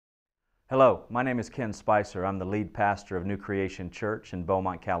Hello, my name is Ken Spicer. I'm the lead pastor of New Creation Church in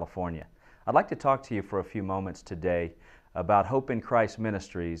Beaumont, California. I'd like to talk to you for a few moments today about Hope in Christ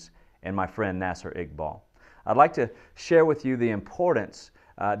Ministries and my friend Nasser Iqbal. I'd like to share with you the importance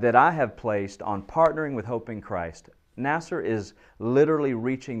that I have placed on partnering with Hope in Christ. Nasser is literally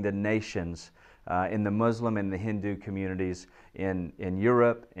reaching the nations in the Muslim and the Hindu communities in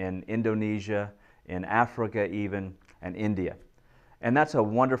Europe, in Indonesia, in Africa even, and India. And that's a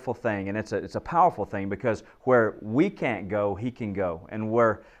wonderful thing, and it's a powerful thing, because where we can't go, he can go. And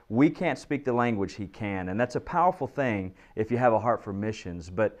where we can't speak the language, he can. And that's a powerful thing if you have a heart for missions.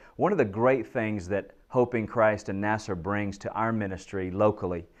 But one of the great things that Hope in Christ and Nasser brings to our ministry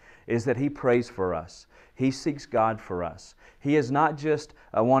locally is that he prays for us. He seeks God for us. He is not just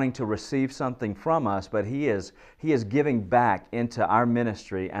wanting to receive something from us, but he is giving back into our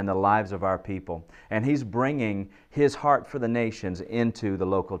ministry and the lives of our people. And he's bringing his heart for the nations into the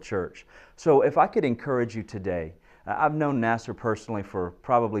local church. So if I could encourage you today, I've known Nasser personally for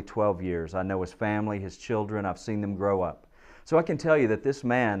probably 12 years. I know his family, his children. I've seen them grow up. So I can tell you that this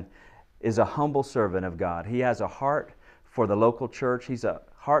man is a humble servant of God. He has a heart for the local church. He's a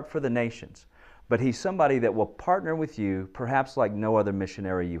heart for the nations. But he's somebody that will partner with you perhaps like no other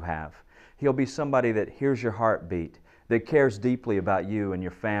missionary you have. He'll be somebody that hears your heartbeat, that cares deeply about you and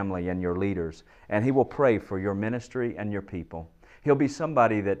your family and your leaders, and he will pray for your ministry and your people. He'll be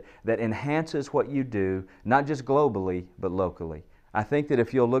somebody that enhances what you do, not just globally, but locally. I think that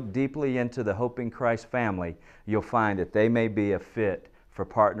if you'll look deeply into the Hope in Christ family, you'll find that they may be a fit for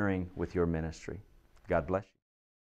partnering with your ministry. God bless you.